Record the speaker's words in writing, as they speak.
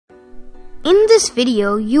In this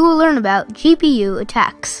video, you will learn about GPU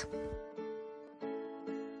attacks.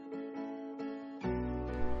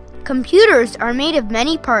 Computers are made of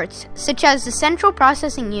many parts, such as the central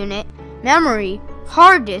processing unit, memory,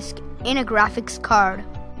 hard disk, and a graphics card.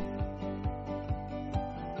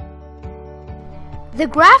 The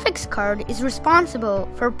graphics card is responsible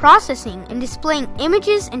for processing and displaying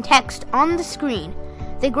images and text on the screen.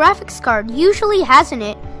 The graphics card usually has in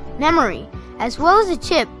it memory, as well as a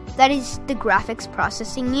chip that is the graphics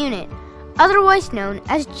processing unit, otherwise known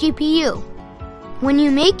as GPU. When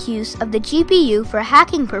you make use of the GPU for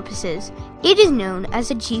hacking purposes, it is known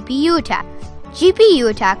as a GPU attack. GPU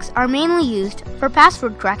attacks are mainly used for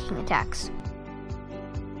password cracking attacks.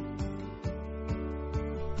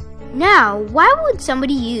 Now, why would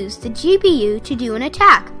somebody use the GPU to do an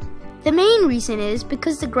attack? The main reason is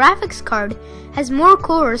because the graphics card has more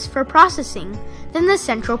cores for processing than the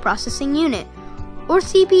central processing unit, or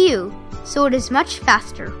CPU, so it is much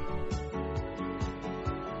faster.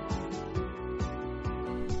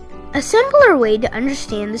 A simpler way to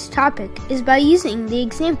understand this topic is by using the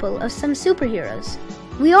example of some superheroes.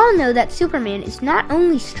 We all know that Superman is not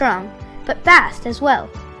only strong, but fast as well.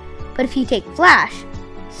 But if you take Flash,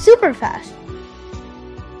 super fast.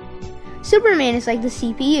 Superman is like the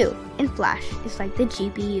CPU, and Flash is like the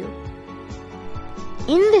GPU.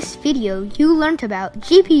 In this video, you learned about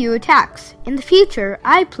GPU attacks. In the future,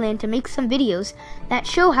 I plan to make some videos that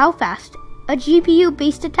show how fast a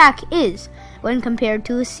GPU-based attack is when compared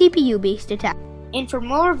to a CPU-based attack. And for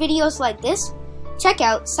more videos like this, check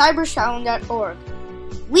out CyberShaolin.org.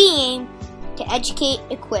 We aim to educate,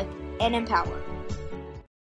 equip, and empower.